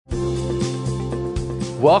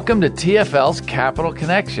Welcome to TFL's Capital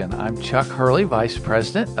Connection. I'm Chuck Hurley, Vice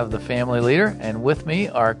President of the Family Leader, and with me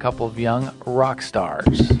are a couple of young rock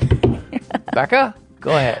stars. Becca,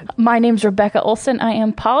 go ahead. My name's Rebecca Olson. I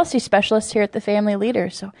am Policy Specialist here at the Family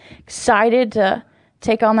Leader, so excited to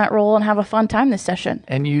take on that role and have a fun time this session.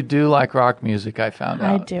 And you do like rock music, I found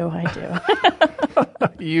out. I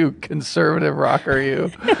do. You conservative rocker,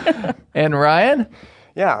 you. And Ryan?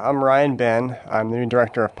 Yeah, I'm Ryan Ben. I'm the new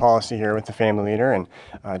Director of Policy here with the Family Leader, and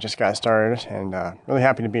just got started, and really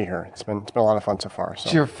happy to be here. It's been a lot of fun so far. So.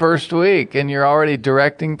 It's your first week, and you're already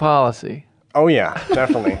directing policy. Oh, yeah,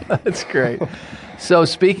 definitely. That's great. So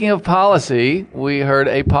speaking of policy, we heard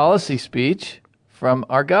a policy speech from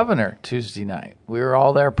our governor Tuesday night. We were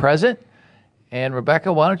all there present. And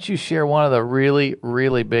Rebecca, why don't you share one of the really,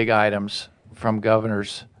 really big items from Governor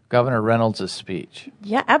Reynolds' speech?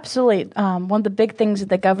 Yeah, absolutely. One of the big things that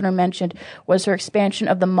the governor mentioned was her expansion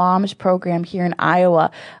of the MOMS program here in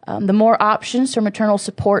Iowa. The More Options for Maternal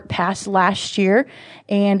Support passed last year,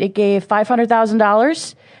 and it gave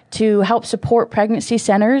 $500,000 to help support pregnancy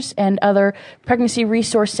centers and other pregnancy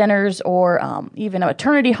resource centers or even a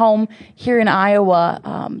maternity home here in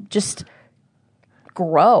Iowa just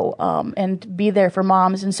grow and be there for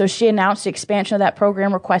moms. And so she announced the expansion of that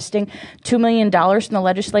program, requesting $2 million from the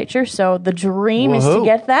legislature. So the dream is to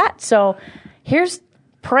get that. So here's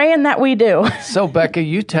praying that we do. So, Becca,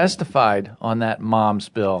 you testified on that MOMS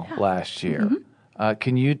bill last year. Mm-hmm.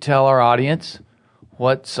 Can you tell our audience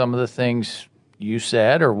what some of the things you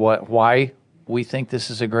said or why we think this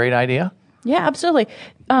is a great idea? Yeah, absolutely.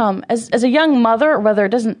 As a young mother, whether it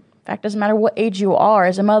doesn't matter what age you are,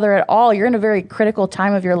 as a mother at all, you're in a very critical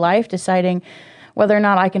time of your life deciding whether or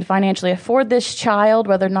not I can financially afford this child,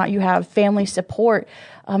 whether or not you have family support.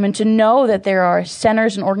 And to know that there are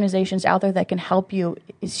centers and organizations out there that can help you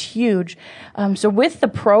is huge. So with the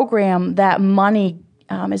program, that money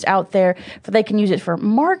is out there. They can use it for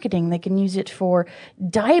marketing. They can use it for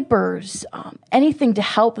diapers, anything to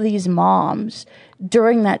help these moms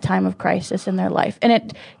during that time of crisis in their life. And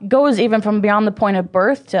it goes even from beyond the point of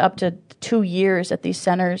birth to up to 2 years that these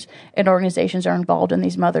centers and organizations are involved in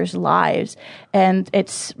these mothers' lives. And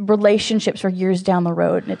it's relationships for years down the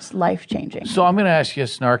road, and it's life-changing. So I'm going to ask you a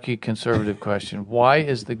snarky conservative question. Why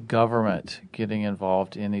is the government getting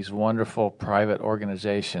involved in these wonderful private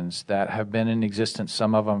organizations that have been in existence,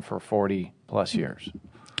 some of them for 40-plus years?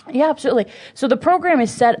 Yeah, absolutely. So the program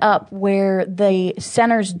is set up where the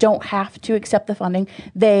centers don't have to accept the funding.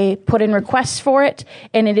 They put in requests for it,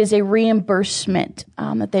 and it is a reimbursement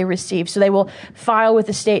that they receive. So they will file with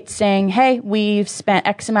the state saying, hey, we've spent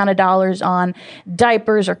X amount of dollars on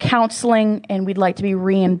diapers or counseling, and we'd like to be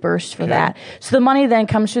reimbursed for that. So the money then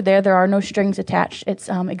comes through there. There are no strings attached. It's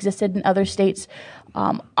existed in other states.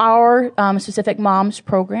 Our specific MOMS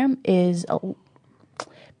program is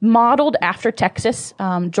modeled after Texas.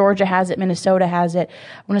 Georgia has it. Minnesota has it.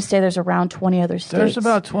 I want to say there's around 20 other states. There's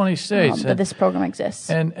about 20 states. That this program exists.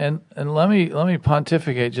 And let me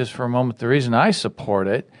pontificate just for a moment. The reason I support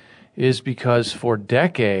it is because for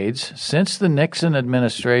decades, since the Nixon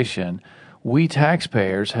administration, we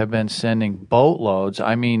taxpayers have been sending boatloads,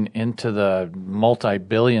 into the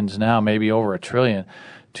multi-billions now, maybe over $1 trillion,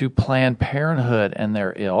 to Planned Parenthood and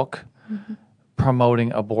their ilk,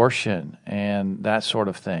 promoting abortion and that sort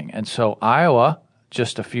of thing. And so Iowa,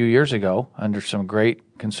 just a few years ago, under some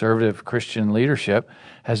great conservative Christian leadership,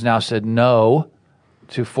 has now said no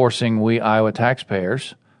to forcing we Iowa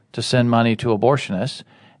taxpayers to send money to abortionists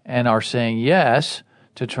and are saying yes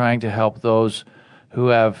to trying to help those who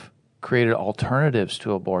have created alternatives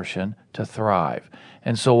to abortion to thrive.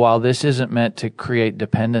 And so while this isn't meant to create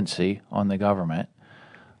dependency on the government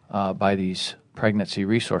by these pregnancy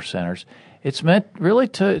resource centers, it's meant really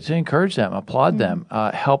to encourage them, applaud them,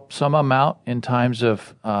 help some amount in times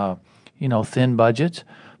of, thin budgets.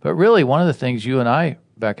 But really, one of the things you and I,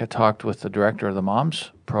 Becca, talked with the director of the MOMS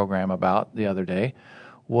program about the other day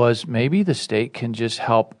was maybe the state can just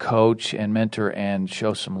help coach and mentor and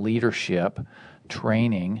show some leadership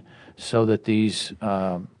training so that these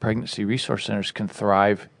pregnancy resource centers can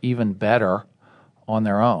thrive even better on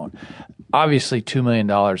their own. Obviously, $2 million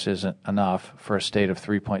isn't enough for a state of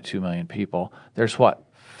 3.2 million people. There's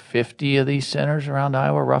 50 of these centers around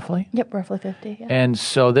Iowa, roughly? Yep, roughly 50. Yeah. And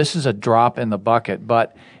so this is a drop in the bucket,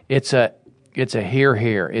 but it's a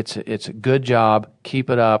here. It's a good job. Keep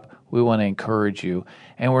it up. We want to encourage you.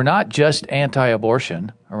 And we're not just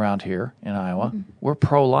anti-abortion around here in Iowa. Mm-hmm. We're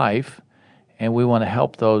pro-life, and we want to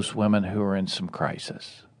help those women who are in some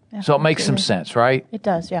crisis. Yeah, so it makes some sense, right? It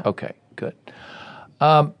does, yeah. Okay, good.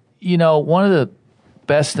 One of the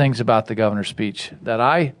best things about the governor's speech that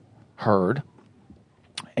I heard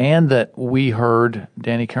and that we heard,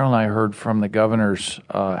 Danny Carroll and I heard from the governor's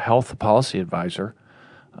health policy advisor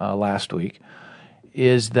last week,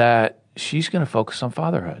 is that she's going to focus on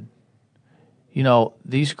fatherhood. You know,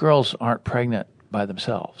 these girls aren't pregnant by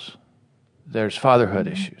themselves. There's fatherhood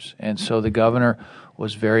issues. And so the governor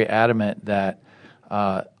was very adamant that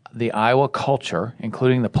the Iowa culture,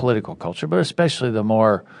 including the political culture, but especially the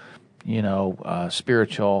more,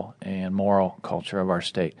 spiritual and moral culture of our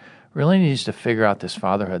state, really needs to figure out this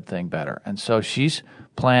fatherhood thing better. And so she's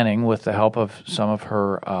planning, with the help of some of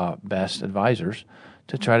her best advisors,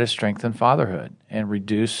 to try to strengthen fatherhood and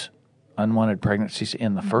reduce unwanted pregnancies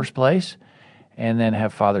in the first place, and then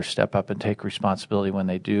have fathers step up and take responsibility when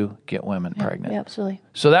they do get women pregnant. Yeah, absolutely.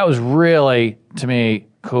 So that was really, to me,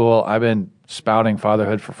 cool. I've been spouting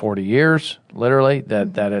fatherhood for 40 years, literally,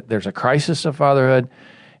 that there's a crisis of fatherhood.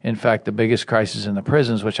 In fact, the biggest crisis in the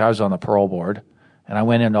prisons, which I was on the parole board, and I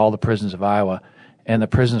went into all the prisons of Iowa, and the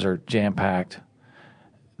prisons are jam-packed.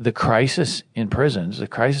 The crisis in prisons, the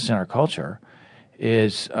crisis in our culture,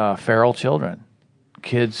 is feral children,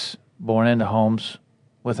 kids born into homes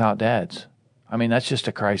without dads. I mean, that's just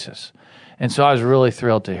a crisis. And so I was really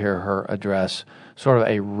thrilled to hear her address sort of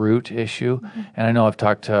a root issue. Mm-hmm. And I know I've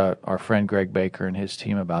talked to our friend Greg Baker and his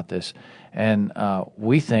team about this. And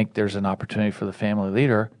we think there's an opportunity for the family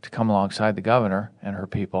leader to come alongside the governor and her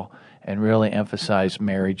people and really emphasize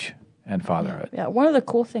marriage and fatherhood. Yeah, one of the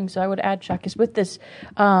cool things I would add, Chuck, is with this,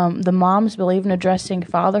 the moms believe in addressing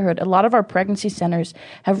fatherhood. A lot of our pregnancy centers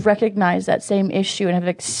have recognized that same issue and have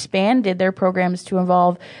expanded their programs to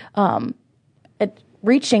involve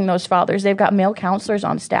reaching those fathers. They've got male counselors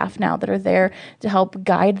on staff now that are there to help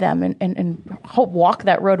guide them and help walk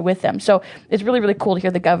that road with them. So it's really, really cool to hear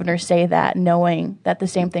the governor say that, knowing that the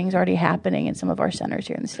same thing's already happening in some of our centers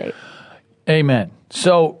here in the state. Amen.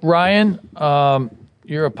 So, Ryan,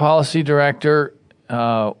 you're a policy director.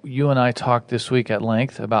 You and I talked this week at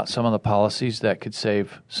length about some of the policies that could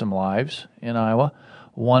save some lives in Iowa,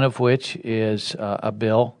 one of which is a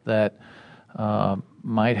bill that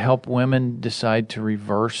might help women decide to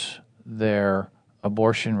reverse their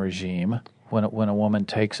abortion regime when a woman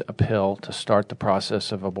takes a pill to start the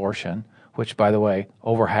process of abortion, which, by the way,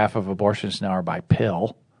 over half of abortions now are by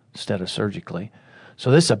pill instead of surgically. So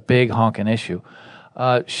this is a big honking issue.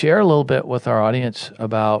 Share a little bit with our audience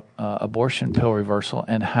about abortion pill reversal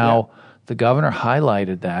and how the governor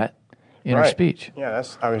highlighted that in her speech. Yeah,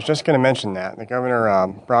 I was just going to mention that. The governor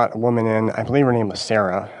brought a woman in, I believe her name was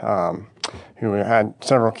Sarah, who had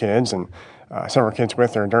several kids and several kids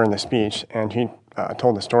with her during the speech, and he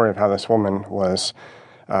told the story of how this woman was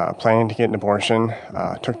planning to get an abortion,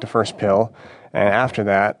 took the first pill, and after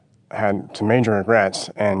that had some major regrets,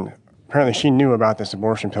 and apparently she knew about this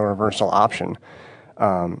abortion pill reversal option,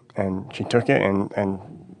 and she took it, and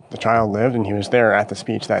the child lived, and he was there at the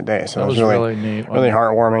speech that day. So that it was really neat, really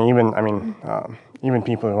heartwarming. Even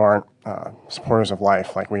people who aren't supporters of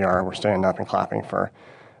life like we are, we're standing up and clapping for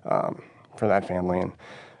that family,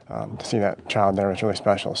 and to see that child there was really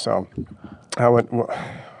special. So,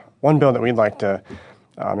 one bill that we'd like to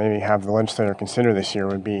maybe have the legislature consider this year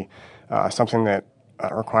would be something that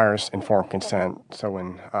requires informed consent. So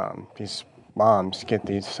when these moms get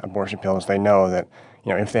these abortion pills, they know that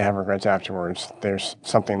if they have regrets afterwards, there's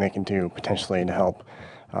something they can do potentially to help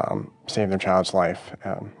save their child's life.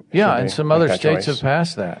 And some other states have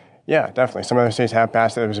passed that. Yeah, definitely. Some other states have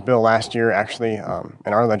passed it. There was a bill last year, actually,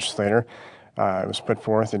 in our legislature. It was put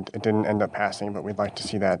forth. It didn't end up passing, but we'd like to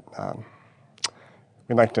see that.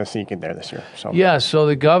 We'd like to see it get there this year. So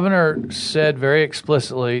the governor said very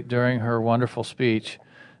explicitly during her wonderful speech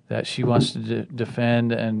that she wants to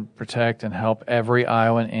defend and protect and help every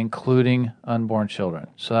Iowan, including unborn children.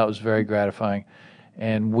 So that was very gratifying.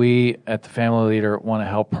 And we at the Family Leader want to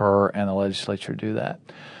help her and the legislature do that.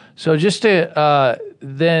 So just to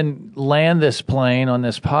then land this plane on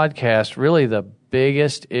this podcast, really the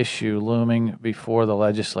biggest issue looming before the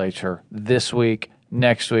legislature this week,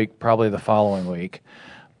 next week, probably the following week,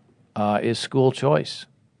 is school choice.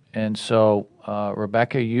 And so,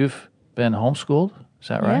 Rebecca, you've been homeschooled, is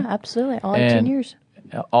that right? Yeah, absolutely. All 18 years.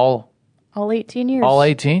 All 18 years. All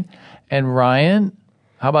 18? And Ryan,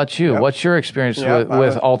 how about you? Yep. What's your experience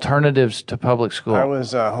with alternatives to public school? I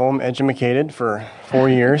was home educated for 4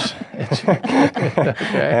 years. Okay.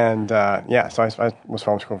 And so I was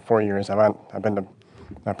homeschooled for 4 years. I've been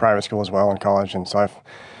to private school as well in college, and so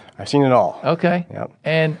I've seen it all. Okay. Yep.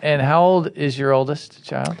 And how old is your oldest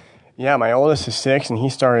child? Yeah, my oldest is 6, and he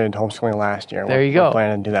started homeschooling last year. There you go. We're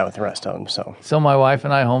planning to do that with the rest of them. So my wife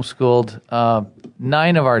and I homeschooled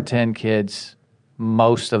 9 of our 10 kids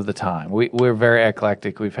most of the time. We're very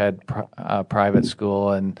eclectic. We've had private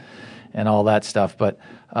school and all that stuff, but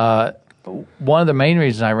One of the main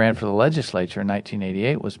reasons I ran for the legislature in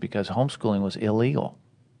 1988 was because homeschooling was illegal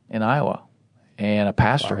in Iowa, and a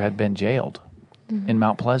pastor had been jailed in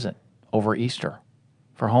Mount Pleasant over Easter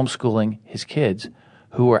for homeschooling his kids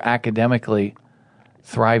who were academically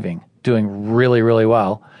thriving, doing really, really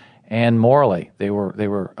well, and morally they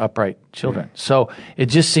were upright children. So it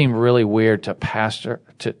just seemed really weird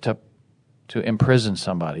to imprison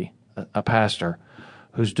somebody, a pastor,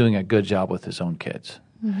 who's doing a good job with his own kids.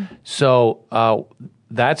 So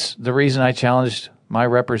that's the reason I challenged my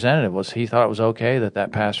representative, was he thought it was okay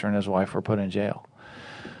that pastor and his wife were put in jail.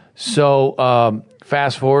 So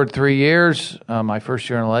fast forward 3 years, my first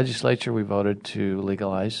year in the legislature, we voted to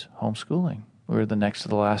legalize homeschooling. We were the next to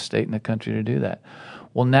the last state in the country to do that.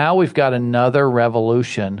 Well, now we've got another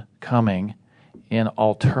revolution coming in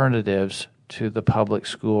alternatives to the public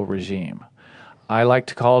school regime. I like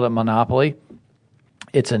to call it a monopoly.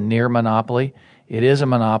 It's a near monopoly. It is a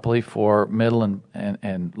monopoly for middle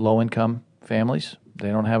and low-income families. They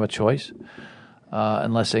don't have a choice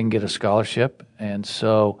unless they can get a scholarship. And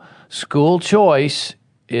so school choice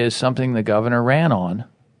is something the governor ran on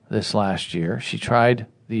this last year. She tried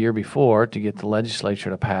the year before to get the legislature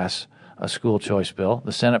to pass a school choice bill.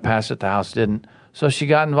 The Senate passed it, the House didn't. So she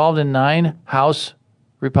got involved in 9 House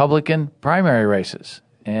Republican primary races,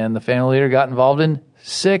 and the family leader got involved in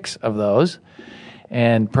 6 of those.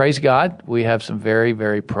 And praise God, we have some very,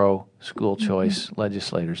 very pro-school choice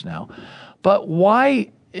legislators now. But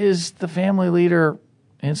why is the family leader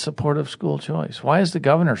in support of school choice? Why is the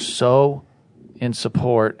governor so in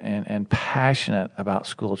support and passionate about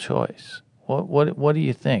school choice? What do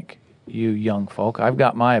you think, you young folk? I've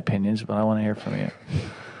got my opinions, but I want to hear from you.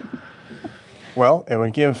 Well, it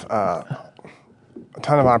would give a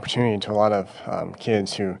ton of opportunity to a lot of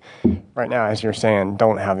kids who, right now, as you're saying,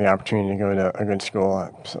 don't have the opportunity to go to a good school.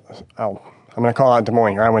 I'm going to call out Des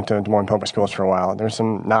Moines here. I went to Des Moines public schools for a while. There's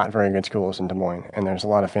some not very good schools in Des Moines, and there's a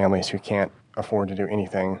lot of families who can't afford to do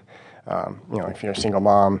anything. If you're a single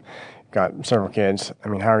mom, got several kids,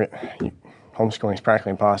 homeschooling is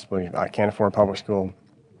practically impossible. I can't afford public school.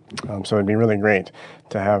 So it'd be really great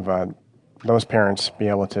to have those parents be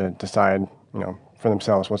able to decide, for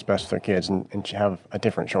themselves what's best for their kids and have a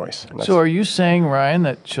different choice. So are you saying, Ryan,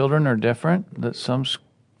 that children are different, that some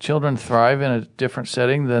children thrive in a different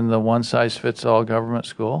setting than the one-size-fits-all government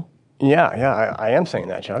school? Yeah, I am saying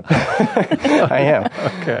that, Chuck. I am.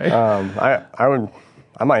 Okay.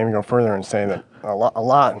 I might even go further and say that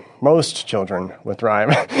most children would thrive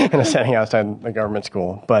in a setting outside the government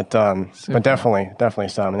school, but definitely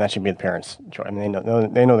some, and that should be the parents' choice. They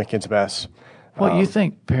know the kids best. Well, you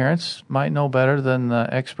think parents might know better than the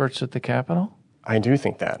experts at the Capitol? I do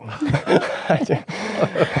think that. I do.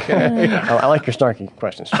 Okay. I like your snarky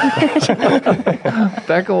questions.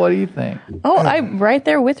 Becca, what do you think? Oh, I'm right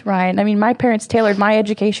there with Ryan. My parents tailored my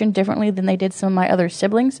education differently than they did some of my other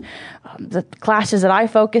siblings. The classes that I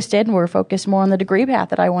focused in were focused more on the degree path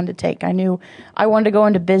that I wanted to take. I knew I wanted to go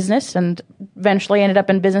into business and eventually ended up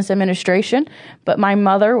in business administration. But my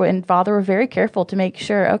mother and father were very careful to make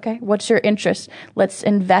sure, okay, what's your interest? Let's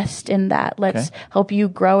invest in that. Let's help you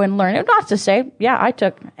grow and learn. And not to say, yeah, I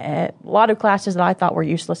took a lot of classes that I thought were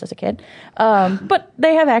useless as a kid. But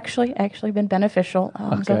they have actually been beneficial.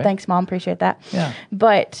 So thanks, Mom. Appreciate that. Yeah.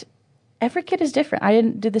 But every kid is different. I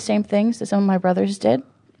didn't do the same things that some of my brothers did.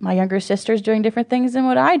 My younger sister's doing different things than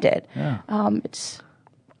what I did. Yeah. It's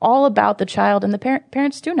all about the child, and the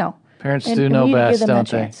parents do know. Parents do know best, don't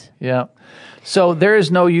they? Chance. Yeah. So there is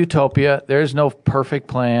no utopia. There is no perfect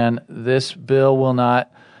plan. This bill will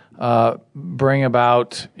not bring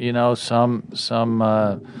about, some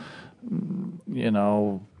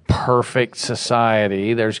perfect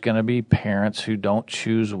society. There's going to be parents who don't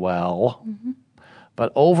choose well. Mm-hmm.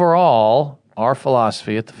 But overall, our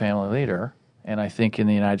philosophy at the Family Leader, and I think in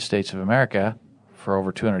the United States of America for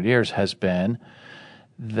over 200 years, has been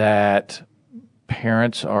that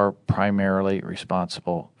parents are primarily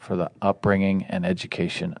responsible for the upbringing and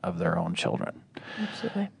education of their own children.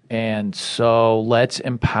 Absolutely. And so let's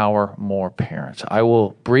empower more parents. I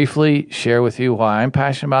will briefly share with you why I'm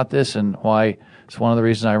passionate about this and why it's one of the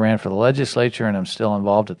reasons I ran for the legislature and I'm still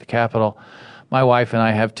involved at the Capitol. My wife and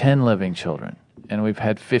I have 10 living children, and we've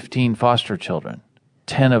had 15 foster children.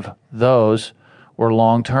 10 of those were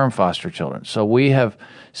long-term foster children. So we have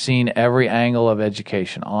seen every angle of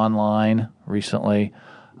education, online recently,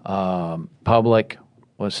 public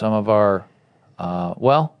with some of our,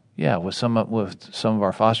 with some of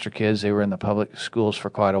our foster kids. They were in the public schools for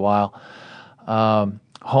quite a while.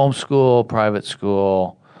 Homeschool, private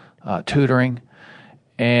school, tutoring.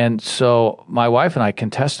 And so my wife and I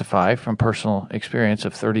can testify from personal experience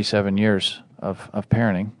of 37 years of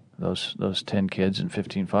parenting those 10 kids and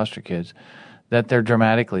 15 foster kids, that they're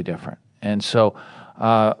dramatically different. And so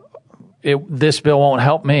this bill won't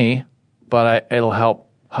help me, but it'll help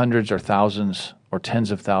hundreds or thousands or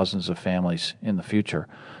tens of thousands of families in the future.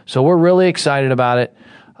 So we're really excited about it.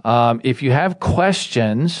 If you have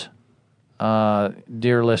questions,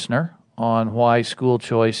 dear listener, on why school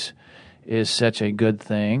choice is such a good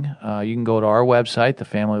thing, you can go to our website,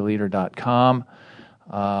 thefamilyleader.com.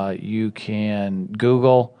 You can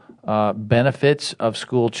Google benefits of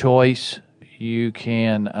school choice. You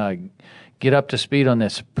can get up to speed on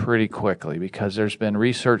this pretty quickly because there's been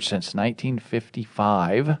research since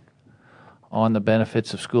 1955 on the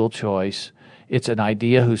benefits of school choice. It's an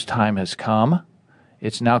idea whose time has come.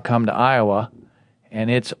 It's now come to Iowa, and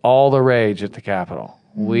it's all the rage at the Capitol.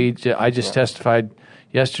 I just testified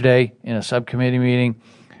yesterday in a subcommittee meeting,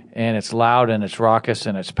 and it's loud and it's raucous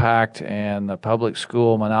and it's packed, and the public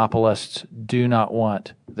school monopolists do not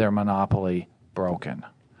want their monopoly broken.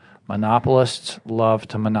 Monopolists love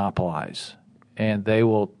to monopolize, and they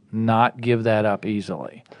will not give that up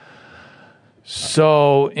easily.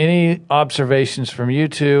 So any observations from you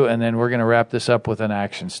two, and then we're going to wrap this up with an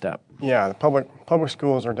action step. Yeah, the public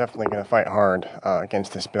schools are definitely going to fight hard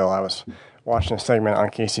against this bill. I was watching a segment on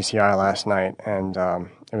KCCI last night, and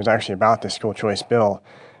it was actually about this school choice bill.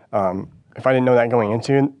 If I didn't know that going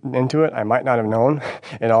into it, I might not have known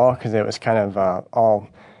at all, because it was kind of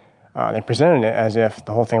they presented it as if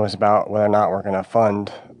the whole thing was about whether or not we're going to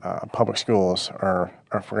fund public schools or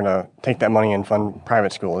if we're going to take that money and fund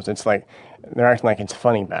private schools. It's like they're acting like it's a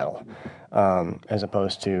funding battle as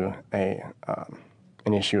opposed to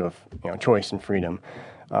an issue of choice and freedom.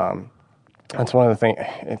 That's one of the things.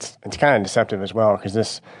 It's kind of deceptive as well, because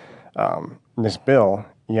this bill,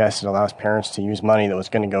 yes, it allows parents to use money that was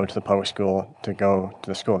going to go to the public school to go to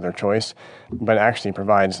the school of their choice, but it actually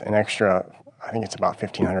provides an extra, I think it's about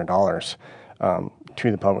 $1,500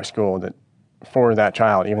 to the public school for that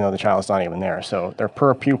child, even though the child's not even there. So their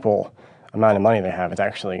per pupil amount of money they have is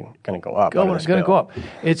actually going to go up. It's going to go up.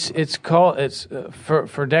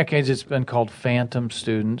 For decades it's been called phantom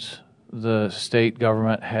students. The state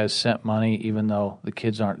government has sent money even though the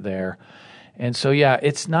kids aren't there. And so, yeah,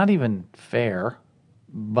 it's not even fair,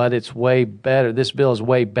 but it's way better. This bill is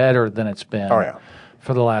way better than it's been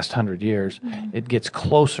for the last 100 years. Mm-hmm. It gets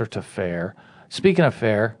closer to fair. Speaking of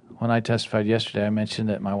fair, when I testified yesterday, I mentioned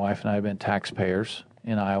that my wife and I have been taxpayers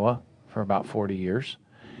in Iowa for about 40 years.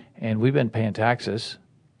 And we've been paying taxes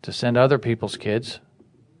to send other people's kids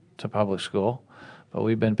to public school, but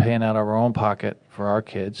we've been paying out of our own pocket for our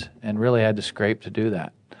kids and really had to scrape to do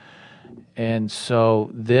that. And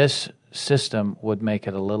so this system would make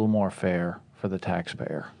it a little more fair for the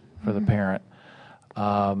taxpayer, for the parent.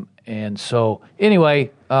 And so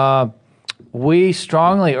anyway, we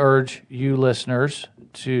strongly urge you listeners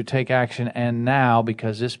to take action, and now,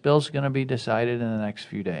 because this bill's going to be decided in the next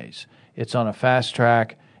few days. It's on a fast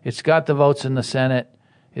track. It's got the votes in the Senate.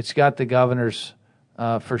 It's got the governor's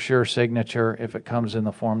for sure signature if it comes in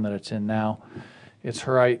the form that it's in now. It's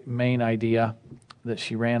her main idea that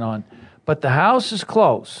she ran on. But the House is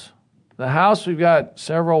close. The House, we've got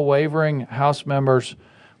several wavering House members.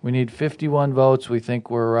 We need 51 votes. We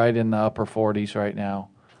think we're right in the upper 40s right now.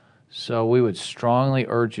 So we would strongly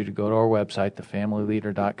urge you to go to our website,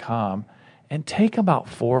 thefamilyleader.com, and take about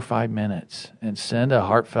 4 or 5 minutes and send a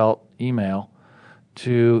heartfelt email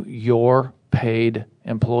to your paid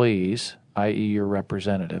employees, i.e. your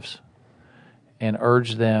representatives, and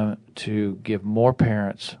urge them to give more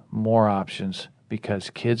parents more options, because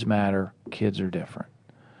kids matter, kids are different.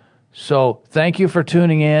 So thank you for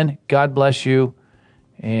tuning in. God bless you.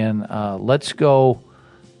 And let's go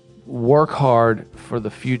work hard for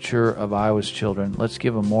the future of Iowa's children. Let's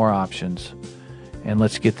give them more options, and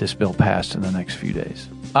let's get this bill passed in the next few days.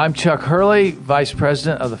 I'm Chuck Hurley, Vice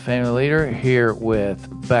President of the Family Leader, here with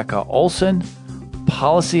Becca Olson,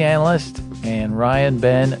 Policy Analyst, and Ryan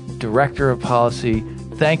Ben, Director of Policy.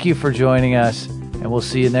 Thank you for joining us, and we'll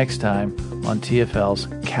see you next time on TFL's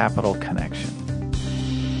Capital Connection.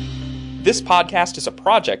 This podcast is a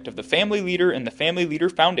project of the Family Leader and the Family Leader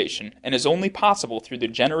Foundation and is only possible through the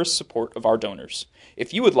generous support of our donors.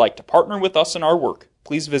 If you would like to partner with us in our work,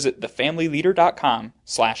 please visit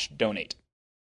thefamilyleader.com/donate.